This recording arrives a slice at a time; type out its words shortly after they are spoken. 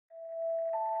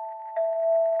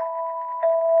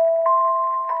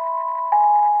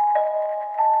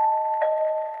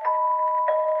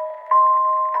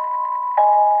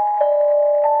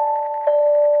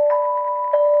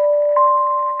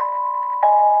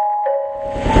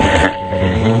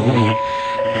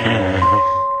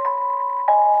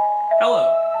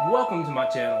welcome to my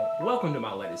channel. Welcome to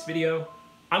my latest video.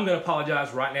 I'm gonna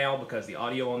apologize right now because the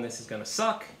audio on this is gonna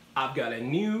suck. I've got a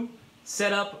new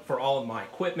setup for all of my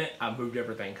equipment. I've moved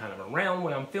everything kind of around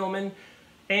when I'm filming,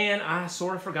 and I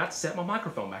sort of forgot to set my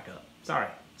microphone back up. Sorry.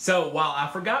 So while I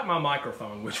forgot my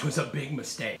microphone, which was a big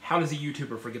mistake, how does a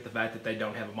YouTuber forget the fact that they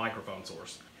don't have a microphone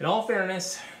source? In all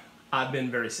fairness, I've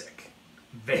been very sick.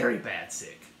 Very bad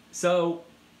sick. So,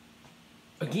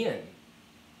 again,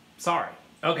 sorry.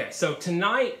 Okay, so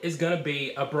tonight is going to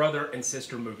be a brother and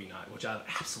sister movie night, which I've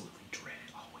absolutely dreaded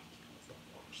all week. It's the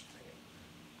worst thing.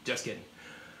 Just kidding.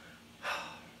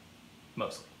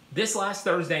 Mostly. This last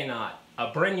Thursday night,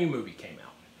 a brand new movie came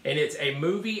out. And it's a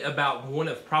movie about one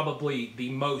of probably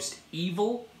the most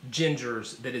evil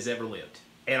gingers that has ever lived.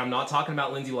 And I'm not talking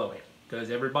about Lindsay Lohan, because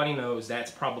everybody knows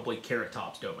that's probably Carrot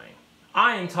Top's domain.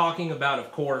 I am talking about,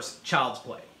 of course, Child's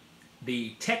Play,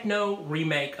 the techno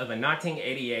remake of a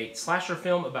 1988 slasher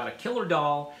film about a killer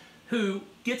doll who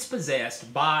gets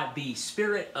possessed by the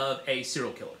spirit of a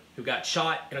serial killer who got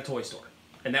shot in a toy store.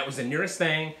 And that was the nearest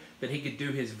thing that he could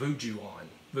do his voodoo on.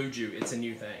 Voodoo, it's a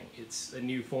new thing. It's a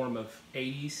new form of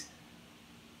 80s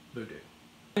voodoo.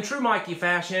 In true Mykey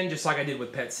fashion, just like I did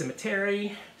with Pet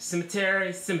Sematary,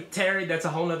 that's a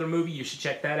whole nother movie. You should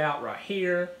check that out right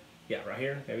here. Yeah, right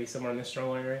here, maybe somewhere in this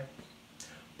stroller area.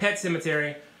 Pet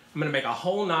Sematary. I'm gonna make a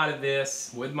whole night of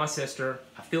this with my sister.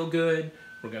 I feel good.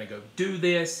 We're gonna go do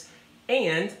this.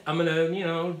 And I'm gonna, you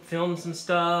know, film some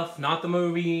stuff, not the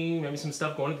movie, maybe some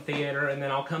stuff going to the theater, and then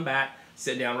I'll come back,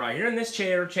 sit down right here in this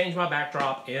chair, change my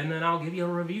backdrop, and then I'll give you a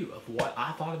review of what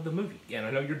I thought of the movie. And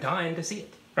I know you're dying to see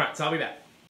it. All right, so I'll be back.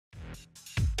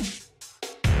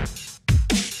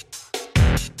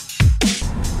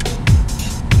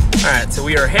 All right, so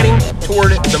we are heading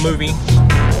toward the movie.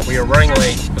 We are running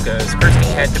late because Christy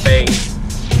had to bathe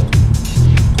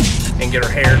and get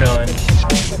her hair done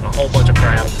and a whole bunch of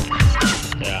crap.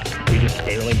 Yeah, we just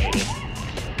barely made it.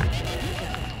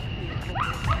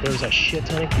 There's a shit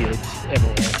ton of kids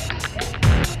everywhere.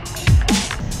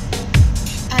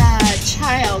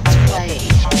 Child's Play,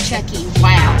 Chucky,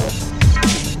 wow.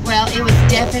 Well, it was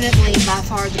definitely by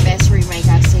far the best remake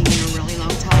I've seen in a really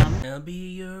long time. I'll be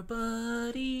your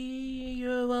buddy,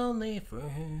 your only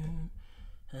friend.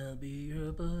 I'll be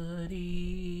your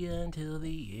buddy until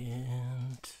the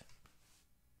end.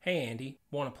 Hey Andy,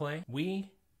 wanna play?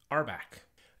 We are back.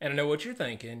 And I know what you're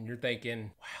thinking. You're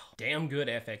thinking, wow, damn good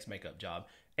FX makeup job.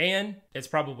 And it's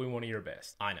probably one of your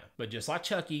best. I know. But just like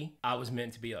Chucky, I was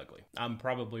meant to be ugly. I'm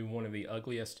probably one of the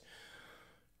ugliest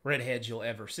redheads you'll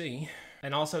ever see.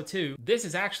 And also too, this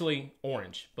is actually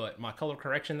orange, but my color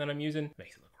correction that I'm using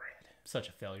makes it look red. Such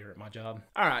a failure at my job.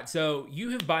 All right, so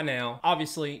you have by now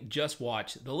obviously just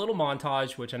watched the little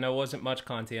montage, which I know wasn't much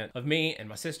content, of me and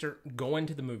my sister going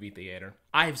to the movie theater.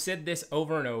 I have said this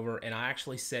over and over, and I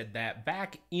actually said that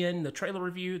back in the trailer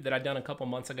review that I'd done a couple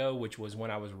months ago, which was when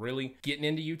I was really getting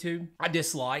into YouTube. I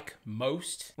dislike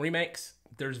most remakes.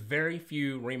 There's very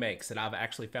few remakes that I've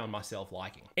actually found myself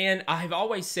liking. And I've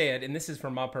always said, and this is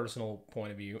from my personal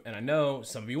point of view, and I know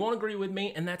some of you won't agree with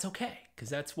me, and that's okay, because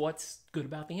that's what's good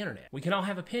about the internet. We can all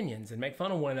have opinions and make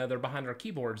fun of one another behind our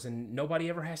keyboards, and nobody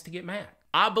ever has to get mad.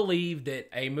 I believe that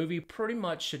a movie pretty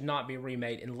much should not be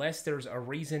remade unless there's a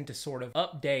reason to sort of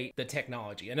update the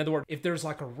technology. In other words, if there's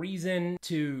like a reason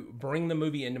to bring the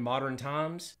movie into modern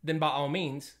times, then by all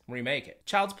means, remake it.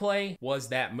 Child's Play was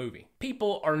that movie.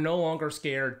 People are no longer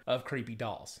scared of creepy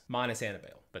dolls, minus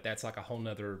Annabelle. But that's like a whole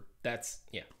nother,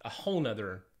 a whole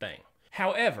nother thing.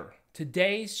 However,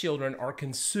 today's children are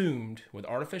consumed with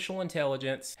artificial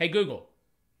intelligence. Hey Google,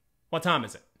 what time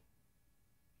is it?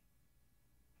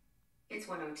 It's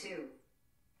 1:02.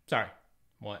 Sorry,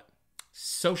 what?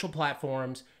 Social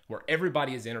platforms where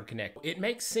everybody is interconnected. It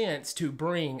makes sense to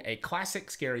bring a classic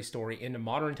scary story into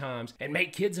modern times and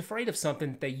make kids afraid of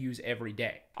something that they use every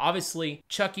day. Obviously,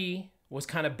 Chucky was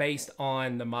kind of based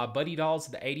on the My Buddy dolls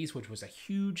of the 80s, which was a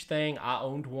huge thing. I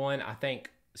owned one. I think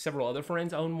several other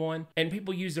friends own one. And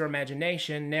people use their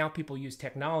imagination. Now people use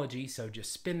technology, so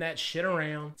just spin that shit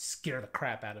around, scare the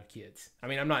crap out of kids. I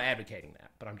mean, I'm not advocating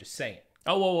that, but I'm just saying.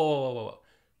 Oh, whoa.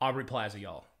 Aubrey Plaza,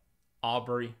 y'all.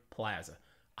 Aubrey Plaza.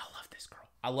 I love this girl.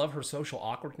 I love her social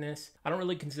awkwardness. I don't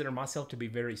really consider myself to be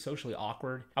very socially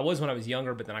awkward. I was when I was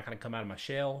younger, but then I kind of come out of my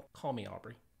shell. Call me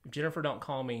Aubrey. If Jennifer don't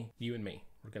call me, you and me.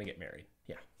 We're going to get married.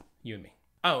 Yeah, you and me.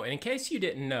 Oh, and in case you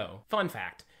didn't know, fun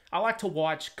fact, I like to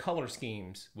watch color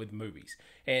schemes with movies.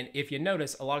 And if you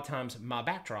notice, a lot of times my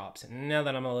backdrops, now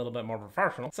that I'm a little bit more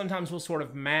professional, sometimes will sort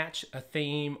of match a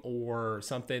theme or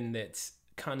something that's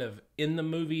kind of in the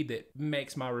movie that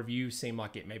makes my review seem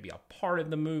like it may be a part of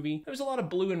the movie. There's a lot of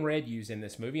blue and red used in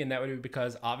this movie, and that would be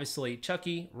because obviously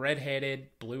Chucky, red-headed,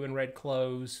 blue and red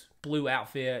clothes, blue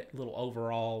outfit, little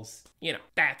overalls. You know,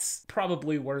 that's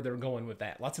probably where they're going with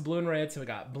that. Lots of blue and red, so we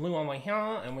got blue on my hair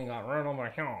and we got red on my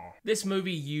hair. This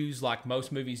movie used, like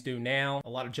most movies do now, a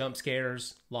lot of jump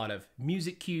scares, a lot of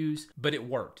music cues, but it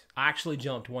worked. I actually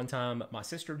jumped one time. My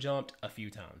sister jumped a few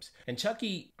times. And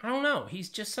Chucky, I don't know, he's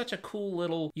just such a cool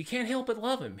little, you can't help but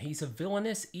love him. He's a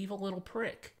villainous, evil little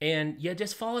prick. And you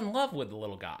just fall in love with the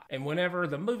little guy. And whenever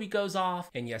the movie goes off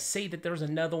and you see that there's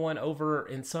another one over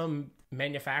in some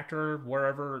manufacturer,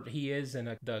 wherever he is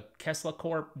in the Kessler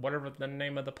Corp, whatever the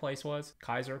name of the place was.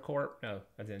 Kaiser Corp? No,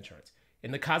 that's insurance.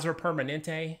 In the Kaiser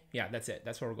Permanente, yeah, that's it.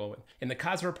 That's where we're going. In the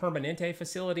Kaiser Permanente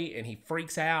facility, and he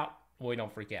freaks out. Well, he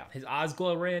don't freak out. His eyes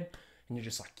glow red, and you're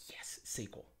just like, yes,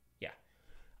 sequel. Yeah.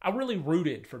 I really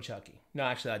rooted for Chucky. No,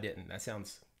 actually, I didn't. That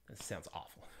sounds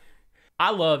awful.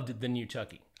 I loved the new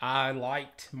Chucky. I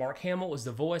liked Mark Hamill as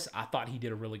the voice. I thought he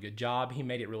did a really good job. He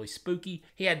made it really spooky.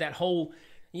 He had that whole,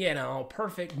 you know,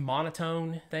 perfect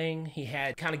monotone thing. He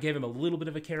had kind of gave him a little bit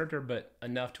of a character, but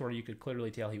enough to where you could clearly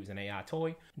tell he was an AI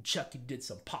toy. Chucky did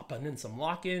some popping and some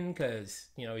locking because,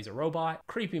 you know, he's a robot.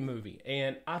 Creepy movie.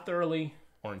 And I thoroughly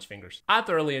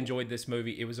enjoyed this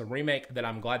movie. It was a remake that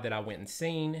I'm glad that I went and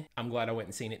seen. I'm glad I went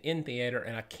and seen it in theater,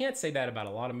 and I can't say that about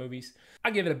a lot of movies.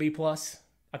 I give it a B+.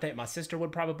 I think my sister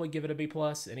would probably give it a B+,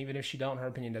 and even if she don't, her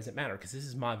opinion doesn't matter because this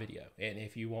is my video. And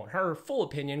if you want her full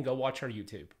opinion, go watch her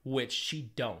YouTube, which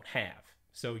she don't have.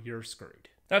 So you're screwed.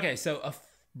 Okay, so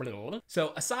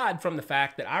aside from the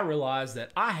fact that I realized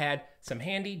that I had some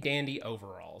handy dandy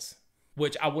overalls,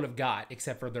 which I would have got,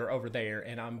 except for they're over there,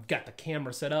 and I've got the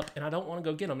camera set up, and I don't want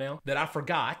to go get them now, that I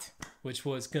forgot, which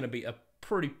was going to be a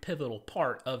pretty pivotal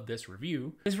part of this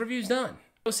review. This review's done.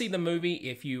 Go see the movie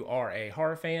if you are a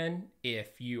horror fan,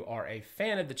 if you are a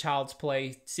fan of the Child's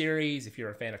Play series, if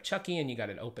you're a fan of Chucky and you got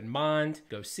an open mind,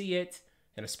 go see it,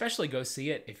 and especially go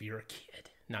see it if you're a kid.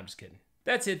 No, I'm just kidding.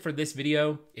 That's it for this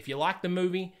video. If you like the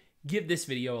movie, give this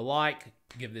video a like,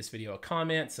 give this video a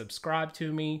comment, subscribe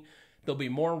to me. There'll be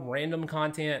more random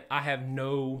content. I have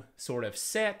no sort of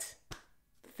set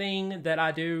thing that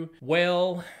I do.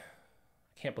 Well,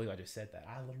 I can't believe I just said that.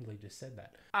 I literally just said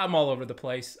that. I'm all over the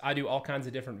place. I do all kinds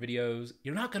of different videos.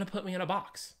 You're not going to put me in a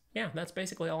box. Yeah, that's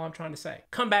basically all I'm trying to say.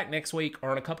 Come back next week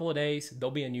or in a couple of days.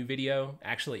 There'll be a new video.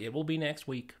 Actually, it will be next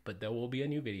week, but there will be a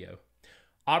new video.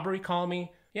 Aubrey, call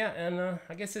me. Yeah, and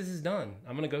I guess this is done.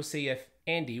 I'm going to go see if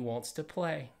Andy wants to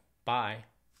play. Bye.